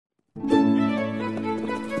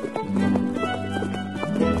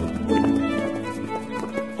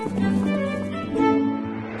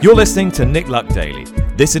You're listening to Nick Luck Daily.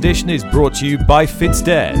 This edition is brought to you by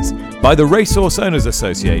FitzDares, by the Racehorse Owners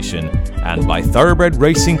Association, and by Thoroughbred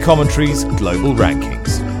Racing Commentary's Global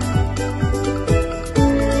Rankings.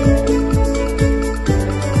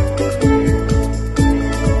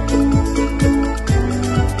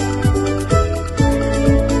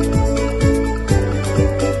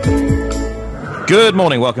 Good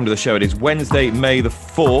morning, welcome to the show. It is Wednesday, May the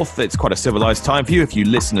 4th. It's quite a civilised time for you if you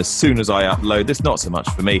listen as soon as I upload this. Not so much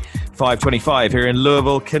for me. 5:25 here in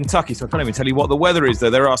Louisville, Kentucky. So I can't even tell you what the weather is, though.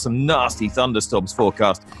 There are some nasty thunderstorms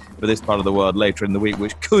forecast for this part of the world later in the week,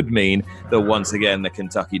 which could mean that once again the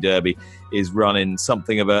Kentucky Derby is running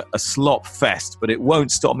something of a slop fest. But it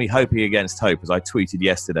won't stop me hoping against hope, as I tweeted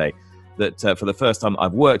yesterday, that for the first time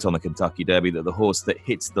I've worked on the Kentucky Derby, that the horse that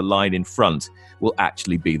hits the line in front will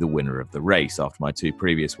actually be the winner of the race after my two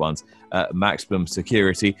previous ones, Maximum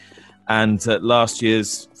Security and last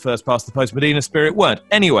year's First Past the Post Medina Spirit weren't.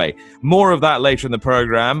 Anyway, more of that later in the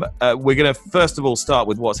programme. We're going to first of all start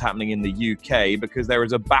with what's happening in the UK, because there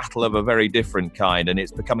is a battle of a very different kind, and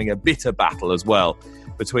it's becoming a bitter battle as well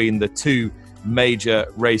between the two major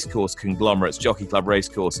racecourse conglomerates, Jockey Club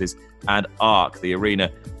Racecourses and ARC, the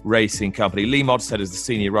Arena Racing Company. Lee Modstead is the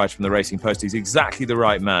senior writer from the Racing Post. He's exactly the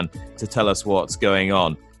right man to tell us what's going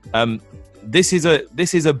on. This is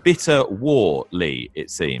a bitter war, Lee,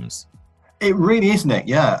 it seems. It really is, Nick.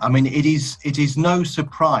 Yeah, I mean, it is no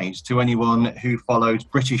surprise to anyone who follows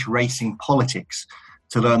British racing politics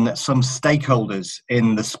to learn that some stakeholders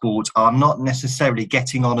in the sport are not necessarily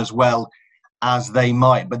getting on as well as they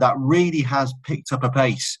might, but that really has picked up a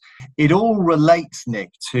pace. It all relates,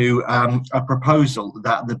 Nick, to a proposal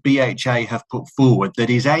that the BHA have put forward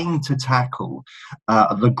that is aimed to tackle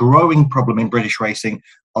the growing problem in British racing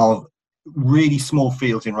of really small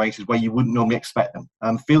fields in races where you wouldn't normally expect them.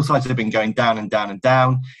 Field sizes have been going down and down and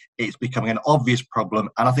down. It's becoming an obvious problem,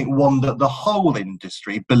 and I think one that the whole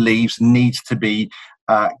industry believes needs to be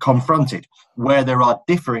confronted. Where there are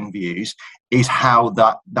differing views is how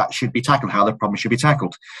that should be tackled, how the problem should be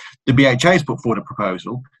tackled. The BHA has put forward a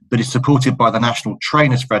proposal that is supported by the National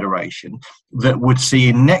Trainers Federation that would see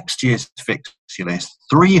in next year's fixture list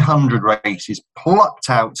 300 races plucked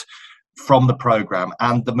out from the programme,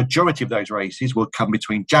 and the majority of those races will come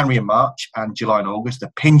between January and March and July and August,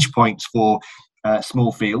 the pinch points for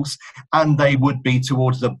small fields, and they would be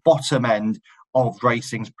towards the bottom end of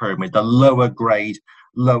racing's pyramid, the lower grade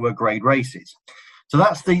races. So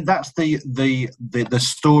that's the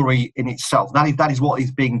story in itself. That is what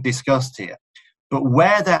is being discussed here. But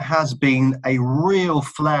where there has been a real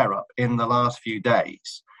flare-up in the last few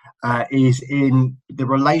days is in the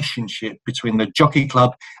relationship between the Jockey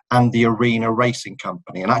Club and the Arena Racing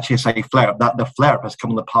Company. And actually, I say flare-up, that the flare-up has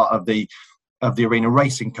come on the part of the Arena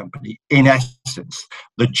Racing Company. In essence,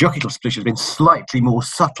 the Jockey Club split has been slightly more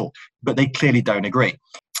subtle, but they clearly don't agree.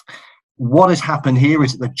 What has happened here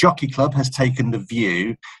is that the Jockey Club has taken the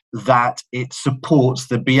view that it supports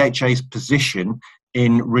the BHA's position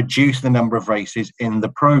in reducing the number of races in the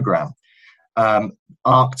programme.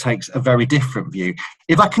 ARC takes a very different view.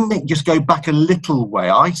 If I can, Nick, just go back a little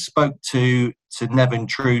way, I spoke to Nevin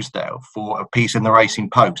Truesdale for a piece in the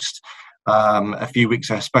Racing Post a few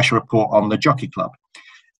weeks ago, a special report on the Jockey Club.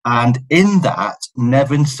 And in that,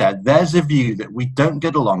 Nevin said, there's a view that we don't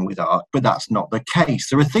get along with ARC, but that's not the case.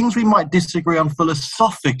 There are things we might disagree on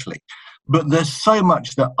philosophically, but there's so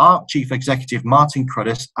much that ARC Chief Executive Martin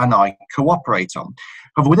Cruddas and I cooperate on.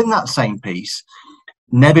 However, within that same piece,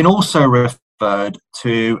 Nevin also referred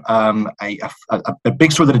to a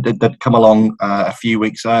big story that had come along a few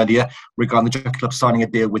weeks earlier regarding the Jockey Club signing a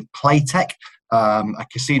deal with Playtech, a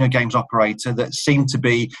casino games operator that seemed to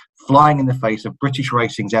be flying in the face of British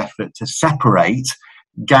racing's effort to separate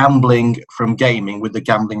gambling from gaming, with the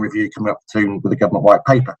gambling review coming up soon with the government white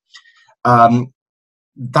paper.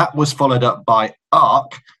 That was followed up by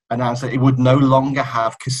ARC announced that it would no longer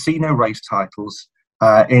have casino race titles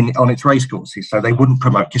on its racecourses, so they wouldn't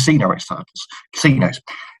promote casino race titles, casinos.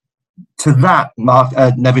 To that,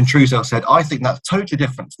 Nevin Truesdale said, I think that's totally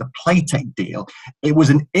different to the Playtech deal. It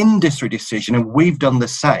was an industry decision, and we've done the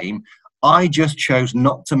same. I just chose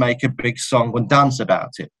not to make a big song and dance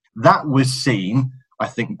about it. That was seen, I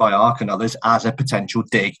think, by ARC and others as a potential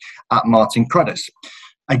dig at Martin Cruddas.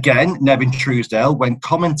 Again, Nevin Truesdale, when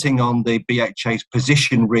commenting on the BHA's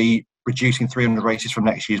position reducing 300 races from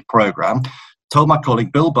next year's programme, told my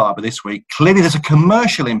colleague Bill Barber this week, clearly there's a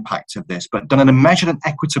commercial impact of this, but done in a measured and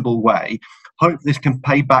equitable way. Hope this can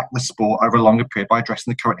pay back the sport over a longer period by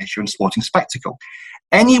addressing the current issue and sporting spectacle.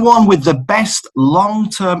 Anyone with the best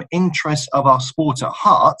long-term interests of our sport at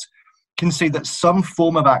heart can see that some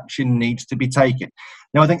form of action needs to be taken.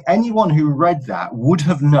 Now, I think anyone who read that would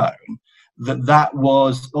have known that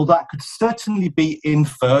was, or that could certainly be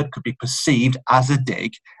inferred, could be perceived as a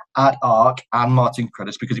dig at ARC and Martin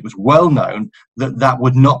Cruddas, because it was well known that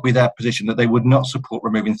would not be their position, that they would not support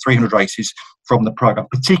removing 300 races from the programme,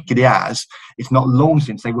 particularly as it's not long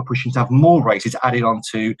since they were pushing to have more races added on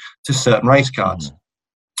to certain race cards.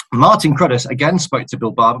 Martin Cruddas again spoke to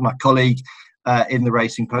Bill Barber, my colleague in the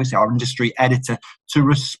Racing Post, our industry editor, to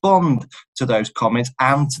respond to those comments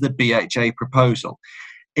and to the BHA proposal.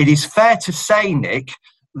 It is fair to say, Nick,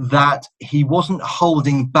 that he wasn't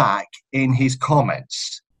holding back in his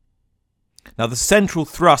comments. Now, the central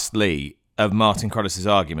thrust, Lee, of Martin Cruddas'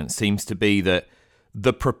 argument seems to be that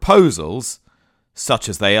the proposals, such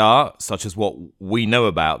as they are, such as what we know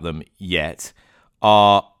about them yet,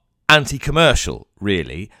 are anti-commercial,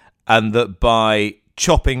 really, and that by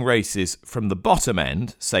chopping races from the bottom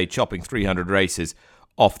end, say chopping 300 races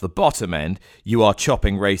off the bottom end, you are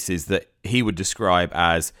chopping races that he would describe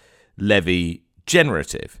as levy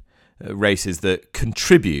generative, races that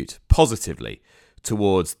contribute positively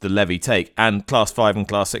towards the levy take. And Class 5 and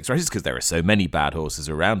Class 6 races, because there are so many bad horses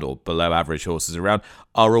around or below average horses around,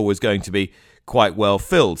 are always going to be quite well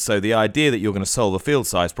filled. So the idea that you're going to solve the field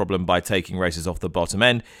size problem by taking races off the bottom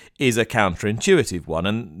end is a counterintuitive one.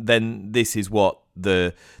 And then this is what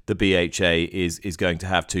the BHA is going to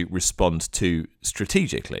have to respond to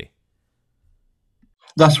strategically.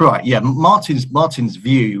 That's right. Yeah, Martin's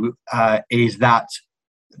view is that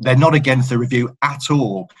they're not against the review at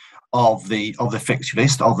all of the fixture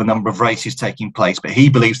list, of the number of races taking place, but he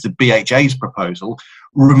believes the BHA's proposal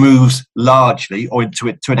removes largely, or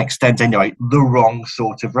to an extent anyway, the wrong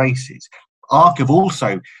sort of races. ARC have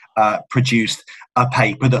also produced a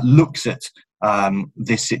paper that looks at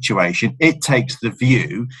this situation. It takes the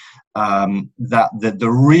view that the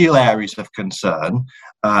real areas of concern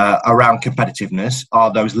around competitiveness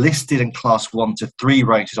are those listed in Class 1 to 3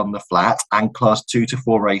 races on the flat and Class 2 to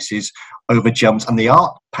 4 races over jumps. And the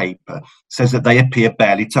ARC paper says that they appear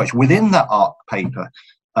barely touched. Within that ARC paper,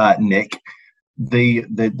 Nick,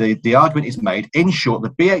 the argument is made, in short,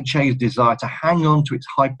 the BHA's desire to hang on to its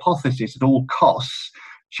hypothesis at all costs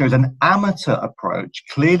shows an amateur approach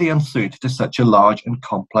clearly unsuited to such a large and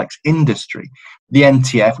complex industry. The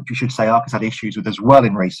NTF, which we should say ARC has had issues with as well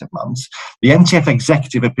in recent months, the NTF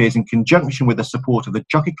executive appears in conjunction with the support of the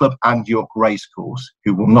Jockey Club and York Racecourse,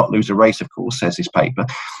 who will not lose a race, of course, says this paper,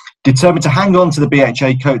 determined to hang on to the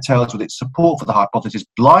BHA coattails with its support for the hypothesis,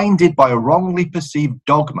 blinded by a wrongly perceived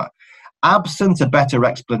dogma. Absent a better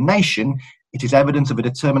explanation, it is evidence of a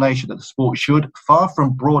determination that the sport should, far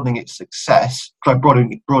from broadening its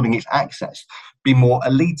broadening its access, be more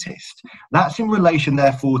elitist. That's in relation,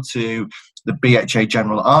 therefore, to the BHA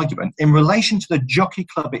general argument. In relation to the Jockey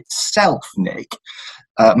Club itself, Nick,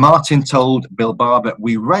 Martin told Bill Barber,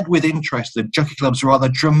 "We read with interest the Jockey Club's rather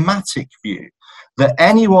dramatic view that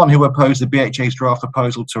anyone who opposed the BHA's draft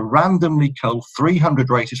proposal to randomly cull 300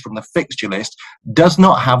 races from the fixture list does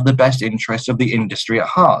not have the best interests of the industry at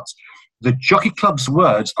heart. The Jockey Club's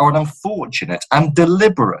words are an unfortunate and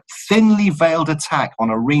deliberate, thinly veiled attack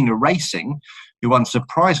on arena racing, who,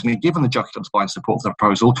 unsurprisingly, given the Jockey Club's blind support for the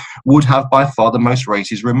proposal, would have by far the most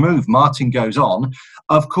races removed." Martin goes on,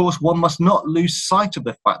 "Of course, one must not lose sight of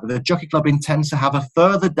the fact that the Jockey Club intends to have a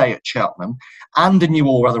further day at Cheltenham and a new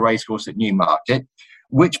all-weather racecourse at Newmarket,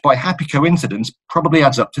 which by happy coincidence probably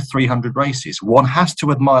adds up to 300 races. One has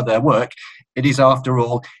to admire their work. It is, after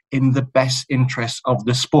all, in the best interests of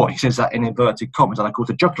the sport." He says that in inverted commas. And of course,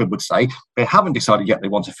 the Jockey Club would say they haven't decided yet they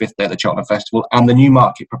want a 5th day at the Cheltenham Festival, and the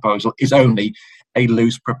Newmarket proposal is only a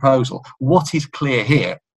loose proposal. What is clear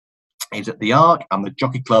here is that the ARC and the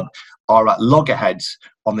Jockey Club are at loggerheads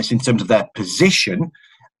on this in terms of their position,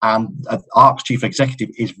 and ARC's chief executive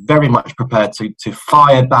is very much prepared to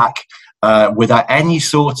fire back without any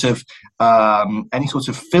sort of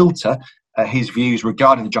filter his views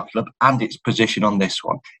regarding the Jockey Club and its position on this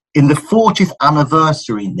one. In the 40th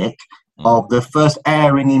anniversary, Nick, of the first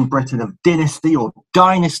airing in Britain of Dynasty or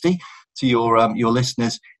Dynasty, to your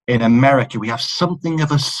listeners in America, we have something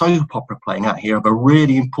of a soap opera playing out here of a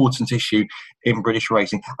really important issue in British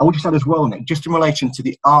racing. I would just add as well, Nick, just in relation to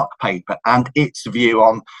the ARC paper and its view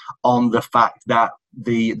on the fact that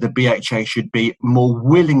the BHA should be more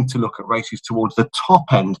willing to look at races towards the top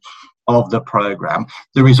end of the programme.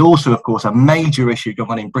 There is also, of course, a major issue going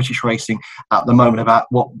on in British racing at the moment about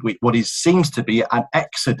seems to be an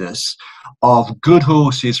exodus of good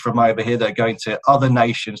horses from over here. They're going to other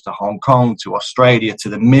nations, to Hong Kong, to Australia, to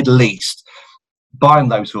the Middle East. buying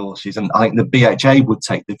those horses, and I think the BHA would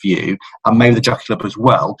take the view, and maybe the Jockey Club as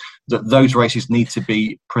well, that those races need to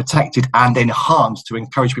be protected and enhanced to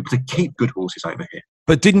encourage people to keep good horses over here.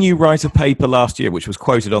 But didn't you write a paper last year, which was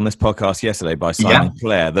quoted on this podcast yesterday by Simon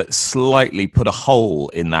Clare, that slightly put a hole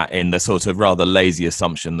in the sort of rather lazy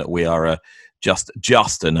assumption that we are just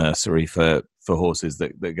a nursery for horses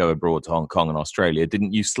that go abroad to Hong Kong and Australia?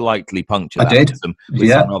 Didn't you slightly puncture that with some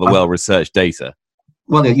rather well-researched data?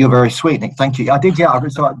 Well, you're very sweet, Nick. Thank you. I did, yeah.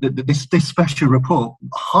 So this special report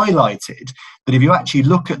highlighted that if you actually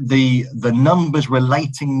look at the numbers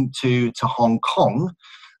relating to Hong Kong,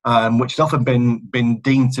 which has often been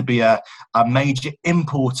deemed to be a major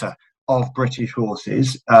importer of British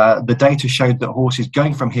horses, the data showed that horses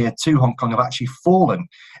going from here to Hong Kong have actually fallen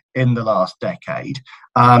in the last decade.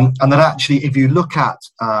 And that actually, if you look at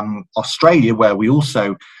Australia, where we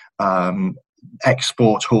also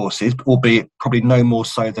export horses, albeit probably no more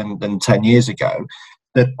so than 10 years ago,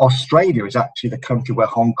 that Australia is actually the country where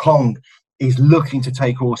Hong Kong is looking to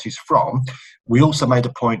take horses from. We also made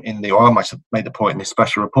a point I made the point in this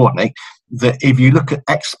special report, Nick, that if you look at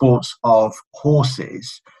exports of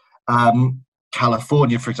horses,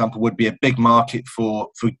 California, for example, would be a big market for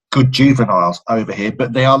good juveniles over here,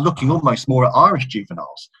 but they are looking almost more at Irish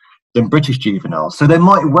juveniles than British juveniles. So there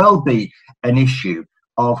might well be an issue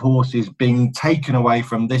of horses being taken away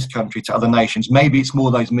from this country to other nations. Maybe it's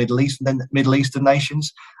more those Middle Eastern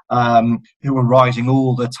nations who are rising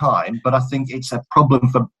all the time. But I think it's a problem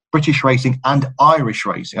for British racing and Irish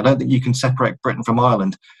racing. I don't think you can separate Britain from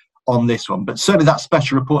Ireland on this one. But certainly that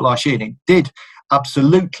special report last year, and it did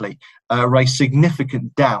absolutely raise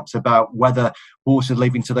significant doubts about whether horses are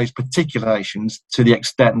leaving to those particular nations to the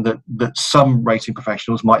extent that some racing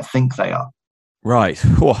professionals might think they are. Right.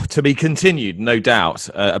 Oh, to be continued, no doubt.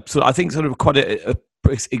 I think sort of quite a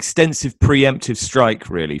extensive preemptive strike,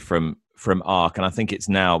 really, from ARC, and I think it's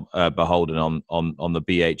now beholden on the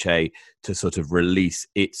BHA to sort of release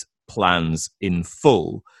its plans in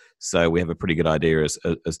full. So we have a pretty good idea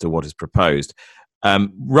as to what is proposed.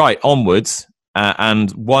 Right, onwards. And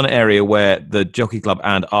one area where the Jockey Club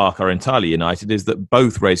and ARC are entirely united is that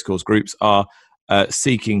both racecourse groups are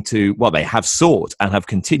seeking to, they have sought and have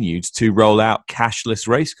continued to roll out cashless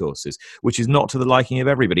racecourses, which is not to the liking of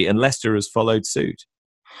everybody, and Leicester has followed suit.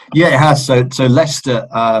 Yeah, it has. So Leicester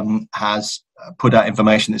has put out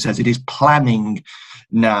information that says it is planning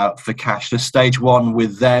now for cashless. Stage one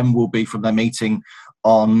with them will be from their meeting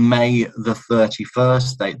on May the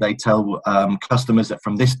 31st. They tell customers that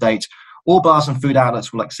from this date, all bars and food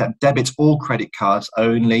outlets will accept debit or credit cards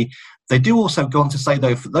only. They do also go on to say,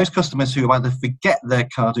 though, for those customers who either forget their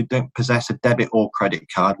card, who don't possess a debit or credit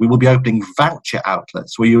card, we will be opening voucher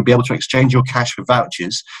outlets where you'll be able to exchange your cash for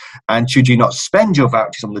vouchers. And should you not spend your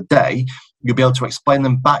vouchers on the day, you'll be able to exchange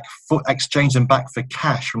them back for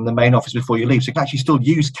cash from the main office before you leave. So you can actually still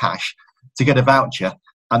use cash to get a voucher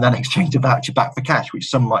and then exchange a voucher back for cash, which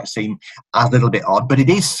some might seem a little bit odd. But it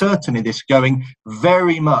is certainly this going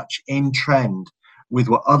very much in trend with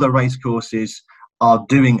what other racecourses are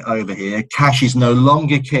doing over here. Cash is no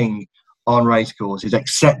longer king on racecourses,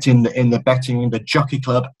 except in the betting. The Jockey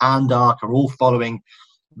Club and ARC are all following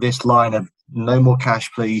this line of no more cash,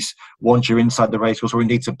 please, once you're inside the racecourse, or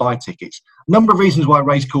indeed to buy tickets. A number of reasons why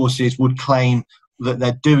racecourses would claim that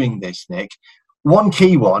they're doing this, Nick. One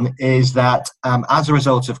key one is that as a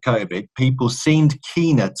result of COVID, people seemed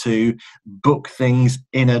keener to book things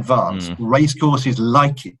in advance. Racecourses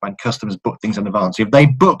like it when customers book things in advance. If they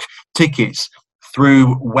book tickets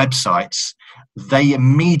through websites, they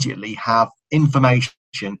immediately have information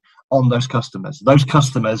on those customers. Those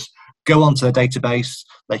customers go onto the database,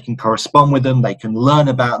 they can correspond with them, they can learn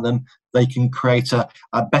about them, they can create a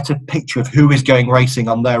better picture of who is going racing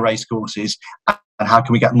on their racecourses and how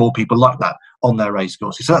can we get more people like that on their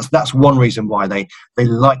racecourses. So that's one reason why they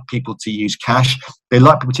like people to use cash. They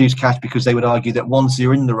like people to use cash because they would argue that once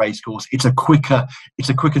you're in the racecourse, it's a quicker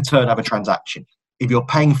turnover transaction. If you're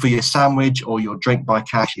paying for your sandwich or your drink by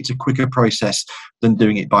cash, it's a quicker process than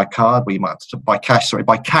doing it by card. Where you might have to by cash,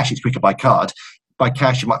 it's quicker by card. By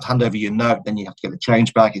cash, you might hand over your note, then you have to get the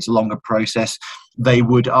change back. It's a longer process. They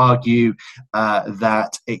would argue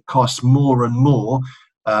that it costs more and more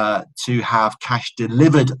to have cash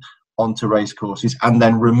delivered onto racecourses and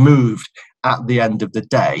then removed at the end of the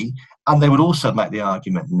day. And they would also make the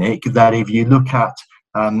argument, Nick, that if you look at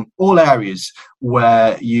all areas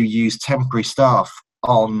where you use temporary staff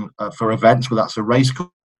on for events, whether that's a racecourse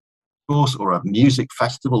or a music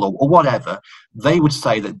festival or whatever, they would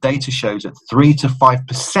say that data shows that 3 to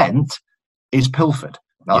 5% is pilfered.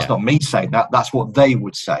 Now, that's not me saying that. That's what they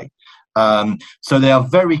would say. So they are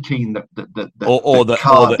very keen that that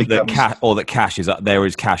cash is there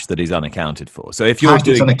is cash that is unaccounted for. So if you're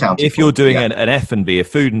doing an F&B, a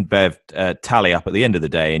food and bev tally up at the end of the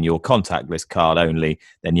day, and you're contactless card only,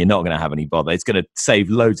 then you're not going to have any bother. It's going to save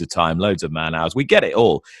loads of time, loads of man hours. We get it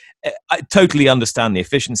all. I totally understand the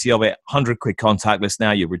efficiency of it. 100 quid contactless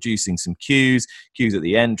now. You're reducing some queues at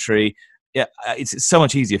the entry. Yeah, it's so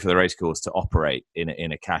much easier for the racecourse to operate in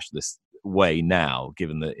a cashless way now,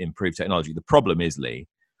 given the improved technology. The problem is, Lee,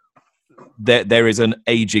 there is an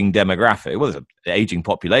aging demographic. Well, there's an aging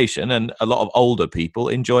population, and a lot of older people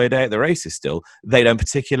enjoy a day at the races still. They don't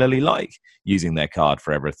particularly like using their card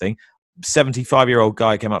for everything. 75-year-old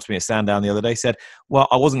guy came up to me at Sandown the other day, said, well,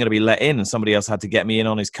 I wasn't going to be let in, and somebody else had to get me in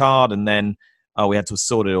on his card, and then we had to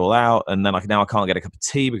sort it all out, and then now I can't get a cup of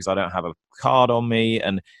tea because I don't have a card on me.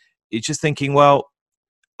 And it's just thinking, well,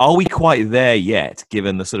 are we quite there yet,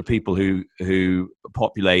 given the sort of people who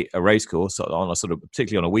populate a racecourse on a sort of,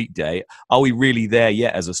 particularly on a weekday? Are we really there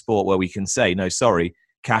yet as a sport where we can say, no, sorry,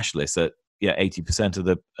 cashless at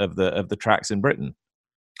 80% of the tracks in Britain?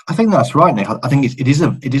 I think that's right, Nick. I think it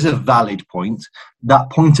is a valid point. That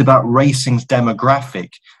point about racing's demographic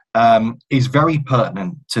is very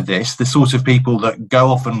pertinent to this. The sort of people that go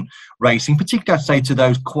off and racing, particularly I'd say to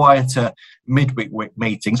those quieter midweek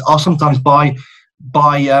meetings, are sometimes by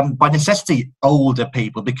necessity older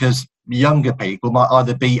people, because younger people might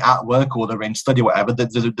either be at work or they're in study or whatever.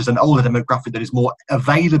 There's an older demographic that is more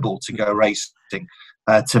available to go racing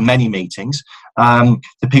to many meetings.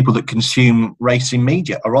 The people that consume racing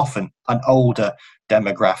media are often an older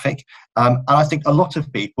demographic. And I think a lot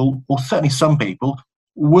of people, or certainly some people,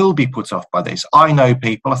 will be put off by this. I know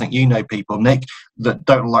people, I think you know people, Nick, that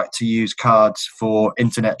don't like to use cards for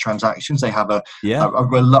internet transactions. They have a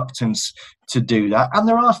reluctance to do that. And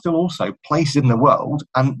there are still also places in the world,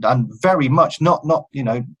 and very much not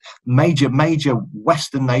major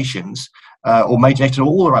Western nations or major nations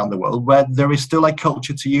all around the world, where there is still a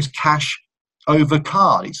culture to use cash over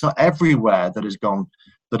card. It's not everywhere that has gone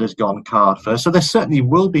card first. So there certainly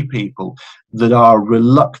will be people that are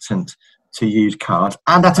reluctant to use cards,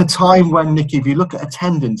 and at a time when, Nick, if you look at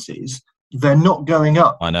attendances, they're not going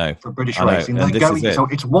up. I know for British racing. They're going. So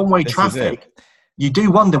it's one-way traffic. You do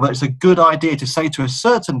wonder whether it's a good idea to say to a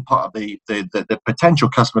certain part of the potential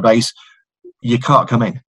customer base, you can't come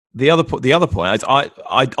in. The other point is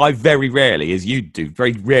I very rarely, as you do,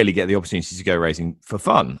 very rarely get the opportunity to go racing for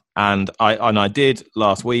fun, and I did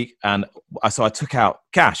last week, and so I took out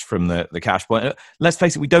cash from the cash point. Let's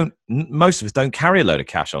face it, most of us don't carry a load of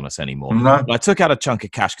cash on us anymore. No. But I took out a chunk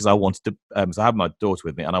of cash because I wanted to. So I have my daughter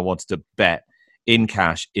with me, and I wanted to bet in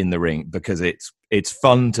cash in the ring because it's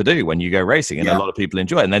fun to do when you go racing, and a lot of people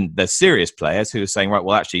enjoy it. And then there's serious players who are saying, right,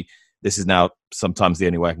 well, actually, this is now sometimes the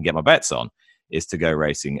only way I can get my bets on is to go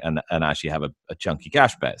racing and actually have a chunky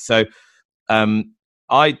cash bet. So I'm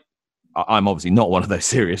obviously not one of those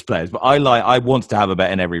serious players, but I wanted to have a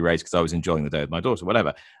bet in every race because I was enjoying the day with my daughter,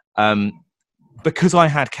 whatever. Because I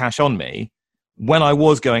had cash on me, when I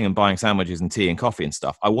was going and buying sandwiches and tea and coffee and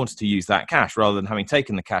stuff, I wanted to use that cash rather than having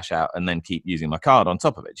taken the cash out and then keep using my card on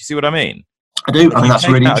top of it. Do you see what I mean? I do. I mean, that's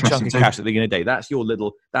really interesting. A chunk of cash at the beginning of the day. That's your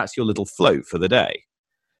little float for the day.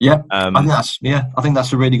 Yeah, I think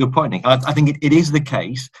that's a really good point, Nick. I think it is the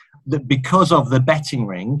case that because of the betting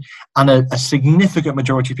ring, and a significant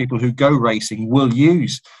majority of people who go racing will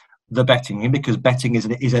use the betting ring, because betting is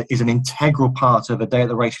an integral part of a day at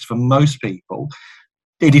the races for most people.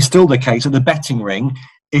 It is still the case that the betting ring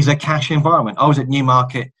is a cash environment. I was at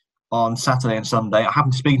Newmarket on Saturday and Sunday. I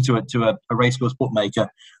happened to speak to a racecourse bookmaker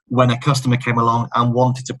when a customer came along and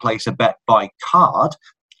wanted to place a bet by card.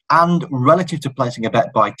 And relative to placing a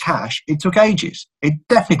bet by cash, it took ages. It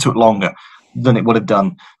definitely took longer than it would have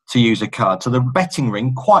done to use a card. So the betting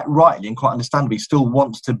ring, quite rightly and quite understandably, still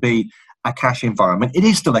wants to be a cash environment. It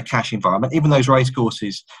is still a cash environment. Even those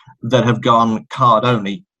racecourses that have gone card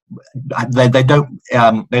only, they don't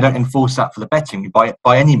enforce that for the betting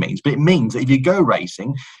by any means. But it means that if you go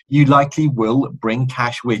racing, you likely will bring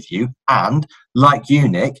cash with you. And like you,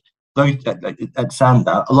 Nick, those at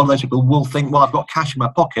Sandown, a lot of those people will think, well, I've got cash in my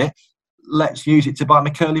pocket, let's use it to buy my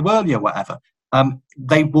curly whirly or whatever.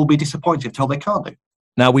 They will be disappointed told they can't do.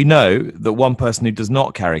 Now, we know that one person who does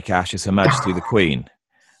not carry cash is Her Majesty the Queen.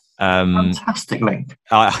 Fantastic link.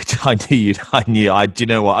 I knew. Do you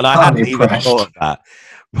know what? And I hadn't even thought of that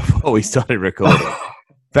before we started recording.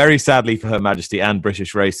 Very sadly for Her Majesty and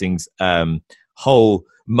British Racing's whole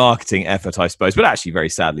marketing effort, I suppose, but actually very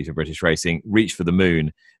sadly for British Racing, Reach for the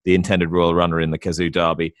Moon, the intended royal runner in the Kazoo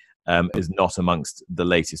Derby, is not amongst the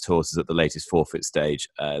latest horses at the latest forfeit stage.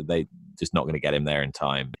 They just not going to get him there in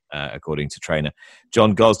time, according to trainer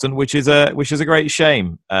John Gosden, which is a great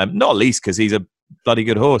shame. Not least because he's a bloody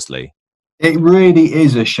good horse, Lee. It really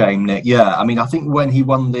is a shame, Nick. Yeah, I mean, I think when he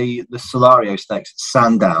won the Solario Stakes at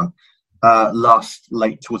Sandown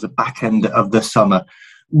late towards the back end of the summer,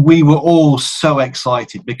 we were all so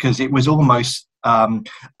excited because it was almost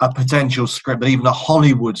a potential script that even a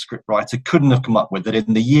Hollywood scriptwriter couldn't have come up with, that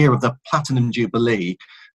in the year of the Platinum Jubilee,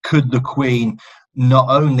 could the Queen not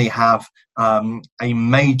only have a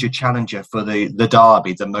major challenger for the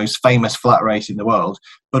Derby, the most famous flat race in the world,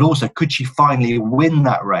 but also could she finally win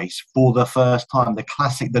that race for the first time, the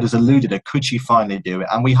classic that has eluded her, could she finally do it?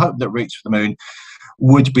 And we hope that Reach for the Moon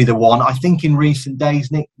would be the one. I think in recent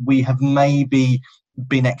days, Nick, we have maybe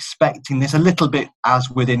been expecting this a little bit, as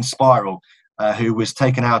with Inspiral, who was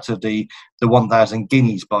taken out of the 1,000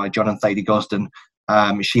 guineas by John and Thady Gosden.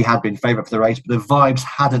 She had been favourite for the race, but the vibes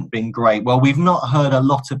hadn't been great. Well, we've not heard a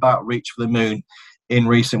lot about Reach for the Moon in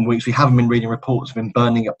recent weeks. We haven't been reading reports of him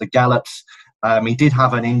burning up the gallops. He did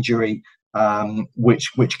have an injury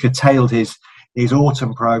which curtailed his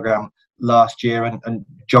autumn programme last year, and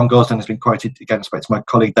John Gosden has been quoted, again, spoke to my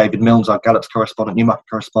colleague David Milnes, our Gallops correspondent, Newmarket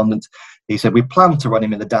correspondent. He said, we plan to run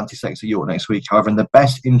him in the Dante Stakes at York next week. However, in the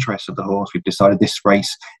best interest of the horse, we've decided this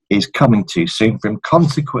race is coming too soon for him.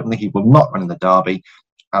 Consequently, he will not run in the Derby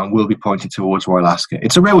and will be pointed towards Royal Ascot.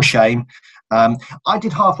 It's a real shame. I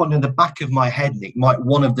did half wonder in the back of my head, Nick, might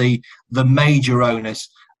one of the major owners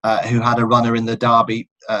who had a runner in the Derby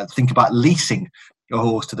think about leasing a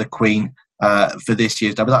horse to the Queen for this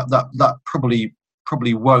year's Derby. That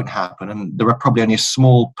probably won't happen, and there are probably only a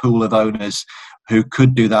small pool of owners who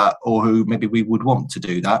could do that, or who maybe we would want to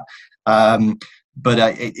do that.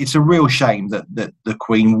 But it's a real shame that the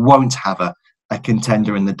Queen won't have a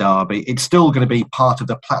contender in the Derby. It's still going to be part of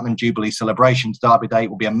the Platinum Jubilee celebrations. Derby Day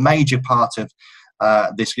will be a major part of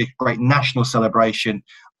this great national celebration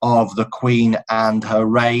of the Queen and her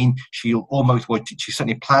reign. She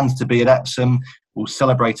certainly plans to be at Epsom. We'll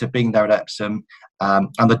celebrate her being there at Epsom,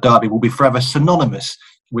 and the Derby will be forever synonymous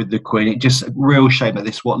with the Queen. It's just a real shame that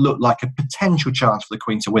this, what looked like a potential chance for the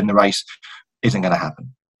Queen to win the race, isn't going to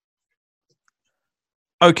happen.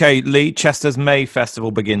 Okay, Lee, Chester's May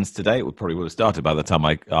Festival begins today. It probably would have started by the time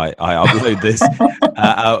I upload this.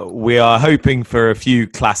 We are hoping for a few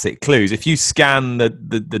classic clues. If you scan the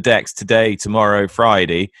decks today, tomorrow,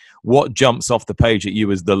 Friday, what jumps off the page at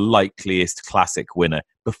you as the likeliest classic winner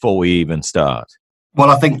before we even start? Well,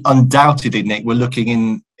 I think undoubtedly, Nick, we're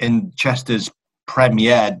looking in Chester's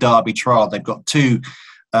premier Derby trial. They've got two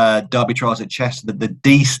Derby trials at Chester, the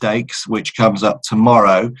D Stakes, which comes up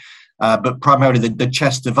tomorrow, but primarily the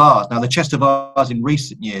Chester Vase. Now, the Chester Vase in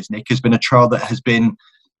recent years, Nick, has been a trial that has been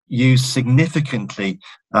used significantly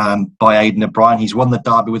by Aidan O'Brien. He's won the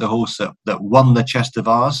Derby with a horse that won the Chester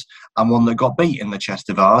Vase and one that got beat in the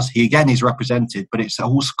Chester Vase. He again is represented, but it's a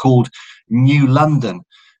horse called New London,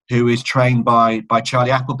 who is trained by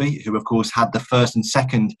Charlie Appleby, who of course had the first and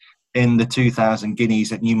second in the 2,000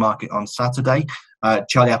 guineas at Newmarket on Saturday.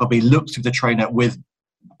 Charlie Appleby looks to the trainer with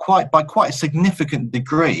quite a significant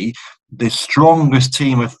degree the strongest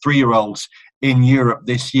team of 3-year-olds in Europe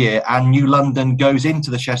this year, and New London goes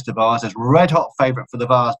into the Chester Vase as red-hot favourite for the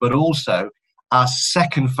Vase, but also as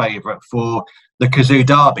second favourite for the Cazoo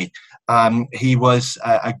Derby. He was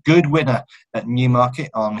a good winner at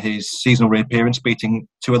Newmarket on his seasonal reappearance, beating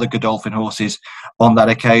two other Godolphin horses on that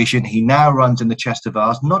occasion. He now runs in the Chester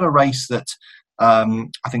Vase, not a race that I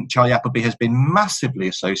think Charlie Appleby has been massively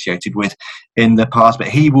associated with in the past, but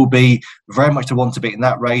he will be very much the one to beat in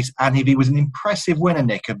that race. And if he was an impressive winner,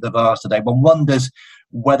 Nick, of the Vase today, one wonders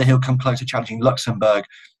whether he'll come close to challenging Luxembourg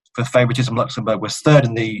for favouritism. Luxembourg was third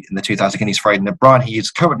in the 2,000 guineas for Aidan O'Brien. He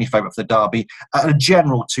is currently favourite for the Derby at a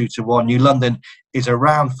general 2-1. New London is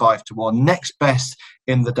around 5-1. Next best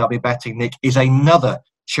in the Derby betting, Nick, is another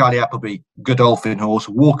Charlie Appleby Godolphin horse,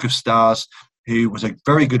 Walk of Stars, who was a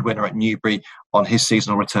very good winner at Newbury on his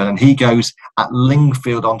seasonal return. And he goes at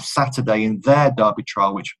Lingfield on Saturday in their Derby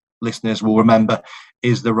trial, which listeners will remember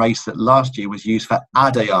is the race that last year was used for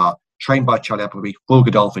Adayar, trained by Charlie Appleby, for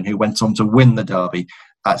Godolphin, who went on to win the Derby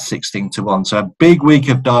at 16-1. So a big week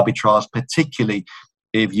of Derby trials, particularly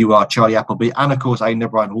if you are Charlie Appleby. And of course, Aidan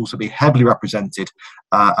O'Brien will also be heavily represented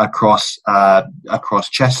across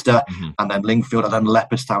Chester, and then Lingfield, and then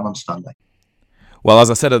Leopardstown on Sunday. Well,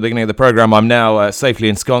 as I said at the beginning of the programme, I'm now safely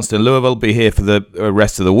ensconced in Louisville, be here for the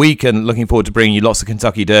rest of the week, and looking forward to bringing you lots of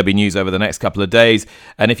Kentucky Derby news over the next couple of days.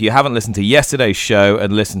 And if you haven't listened to yesterday's show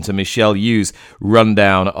and listened to Michelle Yu's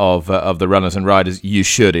rundown of the runners and riders, you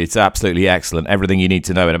should. It's absolutely excellent. Everything you need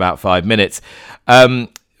to know in about 5 minutes.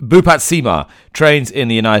 Bhupat Seema trains in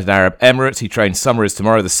the United Arab Emirates. He trains Summer is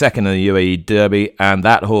Tomorrow, the second in the UAE Derby, and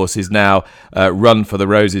that horse is now Run for the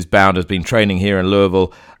Roses bound, has been training here in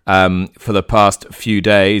Louisville for the past few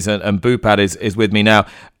days, and Bhupat is with me now.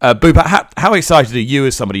 Bhupat, how excited are you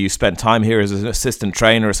as somebody who spent time here as an assistant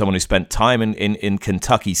trainer, as someone who spent time in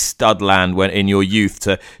Kentucky studland when in your youth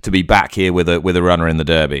to be back here with a runner in the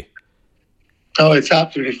Derby? Oh, it's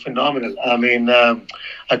absolutely phenomenal. I mean,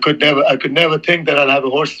 I could never think that I'll have a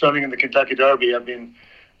horse running in the Kentucky Derby. I've been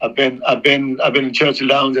in Churchill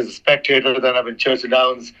Downs as a spectator. Then I've been in Churchill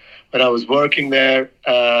Downs when I was working there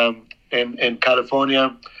in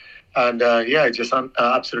California, and it's just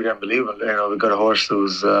absolutely unbelievable. You know, we've got a horse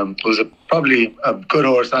who's probably a good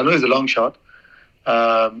horse. I know he's a long shot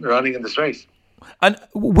running in this race. And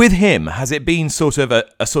with him, has it been sort of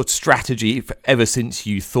a sort of strategy ever since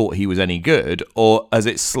you thought he was any good, or has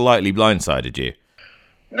it slightly blindsided you?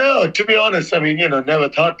 No, to be honest, I mean, never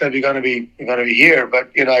thought that we're going to be here, but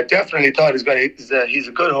I definitely thought he's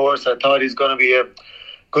a good horse. I thought he's going to be a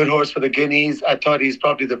good horse for the Guineas. I thought he's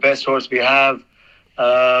probably the best horse we have,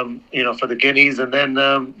 for the Guineas, and then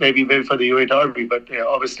maybe for the UAE Derby. But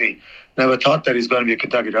obviously, never thought that he's going to be a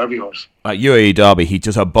Kentucky Derby horse. At UAE Derby, he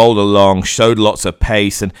just bowled along, showed lots of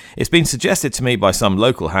pace, and it's been suggested to me by some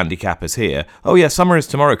local handicappers here, oh yeah, Summer is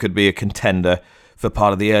Tomorrow could be a contender for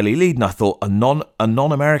part of the early lead. And I thought, a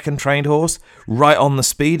non-American trained horse right on the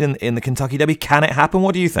speed in the Kentucky Derby, can it happen?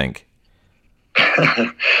 What do you think?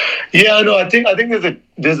 Yeah, no, I think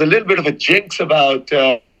there's a little bit of a jinx about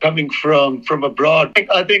coming from abroad.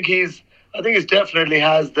 I think he's definitely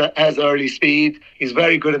has early speed. He's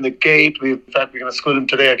very good in the gate. In fact, we're going to school him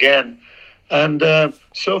today again. And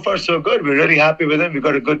so far, so good. We're really happy with him. We've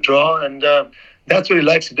got a good draw, and that's what he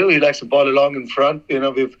likes to do. He likes to ball along in front.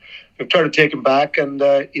 We've tried to take him back, and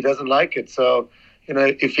he doesn't like it. So,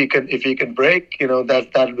 if he can break,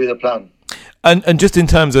 that'll be the plan. And just in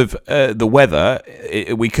terms of the weather,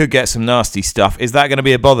 we could get some nasty stuff. Is that going to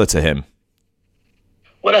be a bother to him?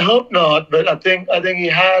 Well, I hope not, but I think he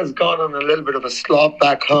has gone on a little bit of a slop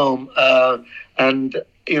back home, and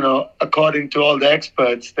according to all the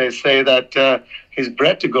experts, they say that he's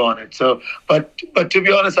bred to go on it. So, but to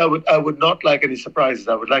be honest, I would not like any surprises.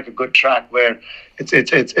 I would like a good track where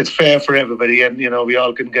it's fair for everybody, and we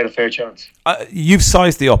all can get a fair chance. You've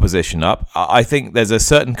sized the opposition up. I think there's a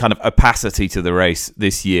certain kind of opacity to the race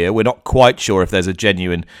this year. We're not quite sure if there's a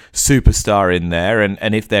genuine superstar in there,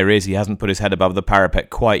 and if there is, he hasn't put his head above the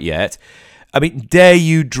parapet quite yet. I mean, dare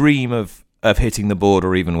you dream of hitting the board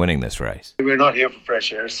or even winning this race? We're not here for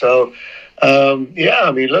fresh air. So, I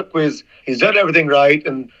mean, look, he's done everything right.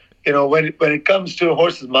 And, when it comes to a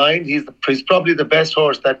horse's mind, he's probably the best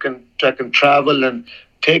horse that can travel and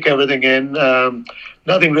take everything in.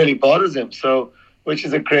 Nothing really bothers him. So, which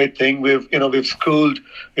is a great thing. We've schooled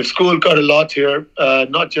quite a lot here.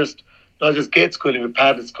 Not just gate schooling, we've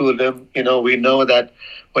padded schooled him. We know that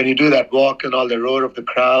when you do that walk and all the roar of the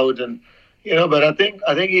crowd and, but I think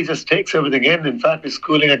he just takes everything in. In fact, he's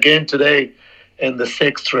schooling again today in the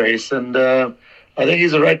 6th race, and I think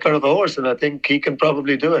he's the right kind of a horse, and I think he can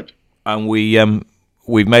probably do it. And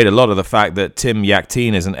we've made a lot of the fact that Tim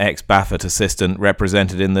Yakteen is an ex-Baffert assistant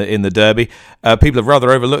represented in the Derby. People have rather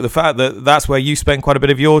overlooked the fact that that's where you spent quite a bit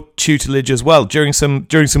of your tutelage as well during some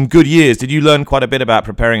good years. Did you learn quite a bit about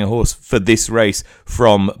preparing a horse for this race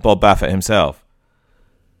from Bob Baffert himself?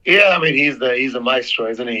 Yeah, I mean he's a maestro,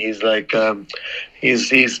 isn't he? He's like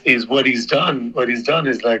he's what he's done. What he's done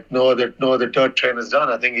is like no other dirt trainer's done.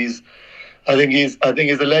 I think he's a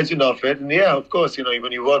legend of it. And yeah, of course,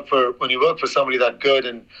 when you work for somebody that good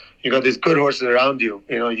and you got these good horses around you,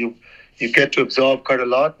 you get to absorb quite a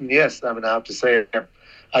lot. And yes, I mean I have to say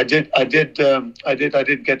I did get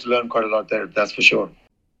to learn quite a lot there. That's for sure.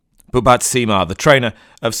 Bhupat Seema, the trainer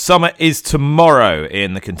of Summer is Tomorrow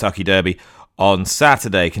in the Kentucky Derby. On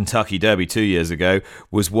Saturday, Kentucky Derby 2 years ago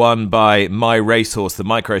was won by My Racehorse, the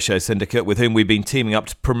Micro Show Syndicate, with whom we've been teaming up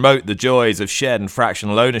to promote the joys of shared and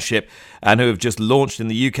fractional ownership, and who have just launched in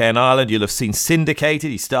the UK and Ireland. You'll have seen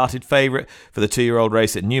Syndicated. He started favourite for the 2-year-old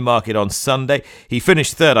race at Newmarket on Sunday. He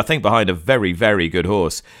finished third, I think, behind a very, very good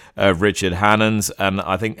horse of Richard Hannon's, and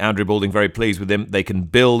I think Andrew Balding very pleased with him. They can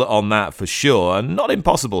build on that for sure, and not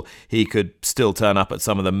impossible. He could still turn up at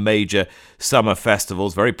some of the major summer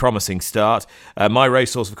festivals. Very promising start. My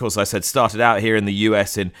Racehorse, of course, I said, started out here in the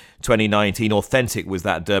US in 2019. Authentic was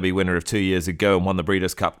that Derby winner of 2 years ago and won the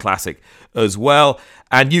Breeders' Cup Classic as well.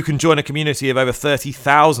 And you can join a community of over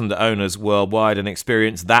 30,000 owners worldwide and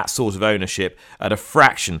experience that sort of ownership at a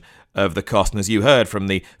fraction of the cost. And as you heard from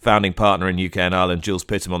the founding partner in UK and Ireland, Jules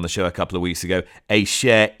Pittham, on the show a couple of weeks ago, a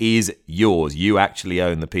share is yours. You actually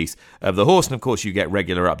own the piece of the horse. And of course, you get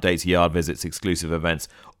regular updates, yard visits, exclusive events,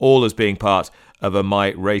 all as being part of a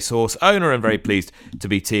My Racehorse owner, and very pleased to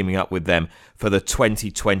be teaming up with them for the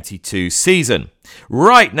 2022 season.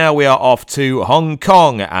 Right now we are off to Hong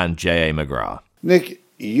Kong and J.A. McGrath. Nick,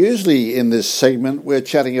 usually in this segment we're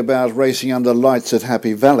chatting about racing under lights at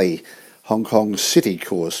Happy Valley, Hong Kong's city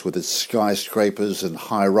course with its skyscrapers and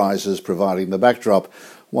high-rises providing the backdrop,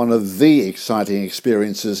 one of the exciting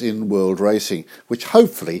experiences in world racing, which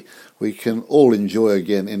hopefully we can all enjoy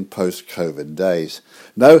again in post-COVID days.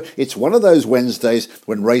 No, it's one of those Wednesdays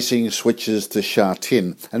when racing switches to Sha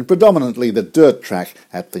Tin, and predominantly the dirt track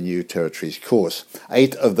at the New Territories course.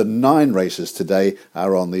 8 of the 9 races today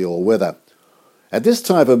are on the all-weather. At this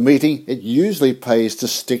type of meeting, it usually pays to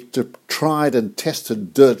stick to tried and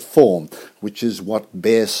tested dirt form, which is what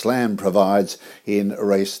Bear Slam provides in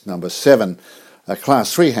race number 7, a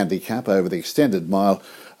Class 3 handicap over the extended mile,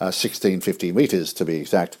 1650 metres to be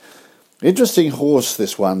exact. Interesting horse,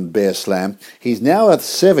 this one, Bear Slam. He's now a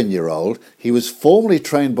 7-year-old. He was formerly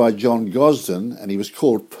trained by John Gosden, and he was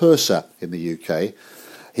called Purser in the UK.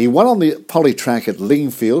 He won on the Poly track at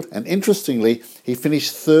Lingfield, and interestingly, he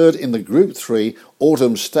finished 3rd in the Group 3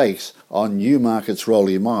 Autumn Stakes on Newmarket's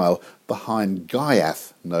Rolly Mile, behind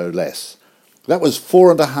Gaiath, no less. That was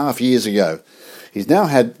 4.5 years ago. He's now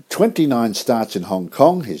had 29 starts in Hong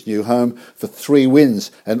Kong, his new home, for 3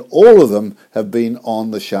 wins, and all of them have been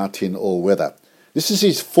on the Sha Tin all-weather. This is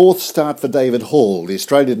his 4th start for David Hall, the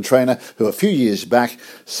Australian trainer who a few years back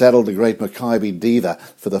saddled the great Makybe Diva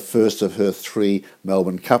for the first of her 3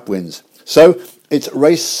 Melbourne Cup wins. So it's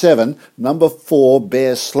race 7, number 4,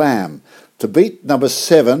 Bear Slam, to beat number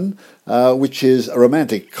 7, which is a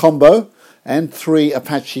Romantic Combo, and 3,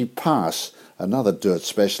 Apache Pass, another dirt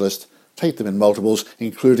specialist. Take them in multiples,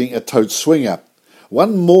 including a Tote Swinger.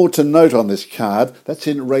 One more to note on this card, that's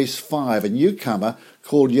in race 5, a newcomer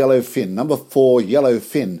called Yellow Fin, number 4, Yellow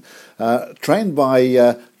Fin, trained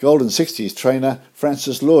by Golden 60s trainer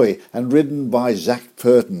Francis Lui and ridden by Zach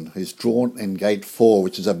Purton, who's drawn in gate 4,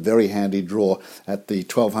 which is a very handy draw at the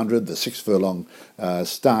 1200, the 6 furlong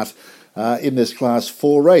start in this Class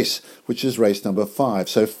 4 race, which is race number 5.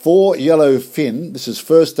 So 4, Yellow Fin, this is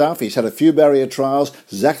first up. He's had a few barrier trials.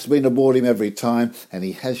 Zach's been aboard him every time, and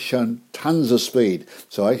he has shown tons of speed.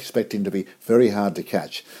 So I expect him to be very hard to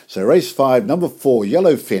catch. So race 5, number 4,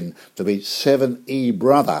 Yellow Fin, to beat 7, E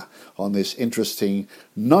Brother on this interesting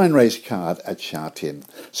 9-race card at Sha Tin.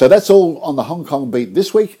 So that's all on the Hong Kong beat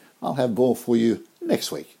this week. I'll have more for you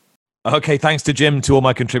next week. Okay, thanks to Jim, to all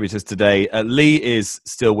my contributors today. Lee is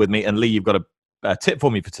still with me, and Lee, you've got a tip for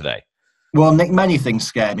me for today. Well, Nick, many things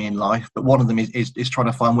scare me in life, but one of them is trying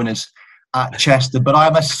to find winners at Chester. But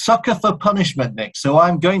I'm a sucker for punishment, Nick, so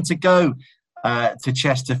I'm going to go to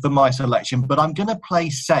Chester for my selection, but I'm going to play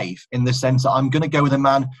safe in the sense that I'm going to go with a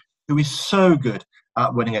man who is so good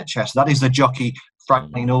at winning at Chester. That is the jockey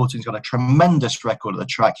Frankie Norton. He's got a tremendous record at the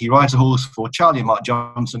track. He rides a horse for Charlie and Mark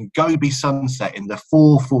Johnson, Gobi Sunset, in the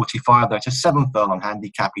 4:45. Though it's a 7 furlong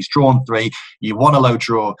handicap. He's drawn 3. You want a low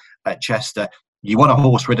draw at Chester. You want a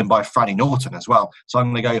horse ridden by Frankie Norton as well. So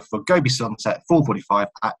I'm going to go for Gobi Sunset, 4:45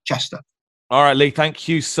 at Chester. All right, Lee, thank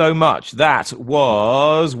you so much. That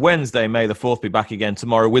was Wednesday, May the 4th. Be back again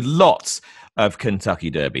tomorrow with lots of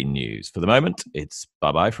Kentucky Derby news. For the moment, it's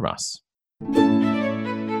bye-bye from us.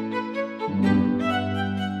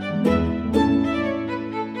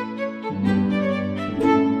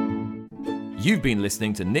 You've been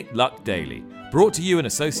listening to Nick Luck Daily, brought to you in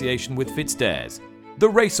association with FitzDares, the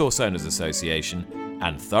Racehorse Owners Association,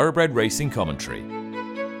 and Thoroughbred Racing Commentary.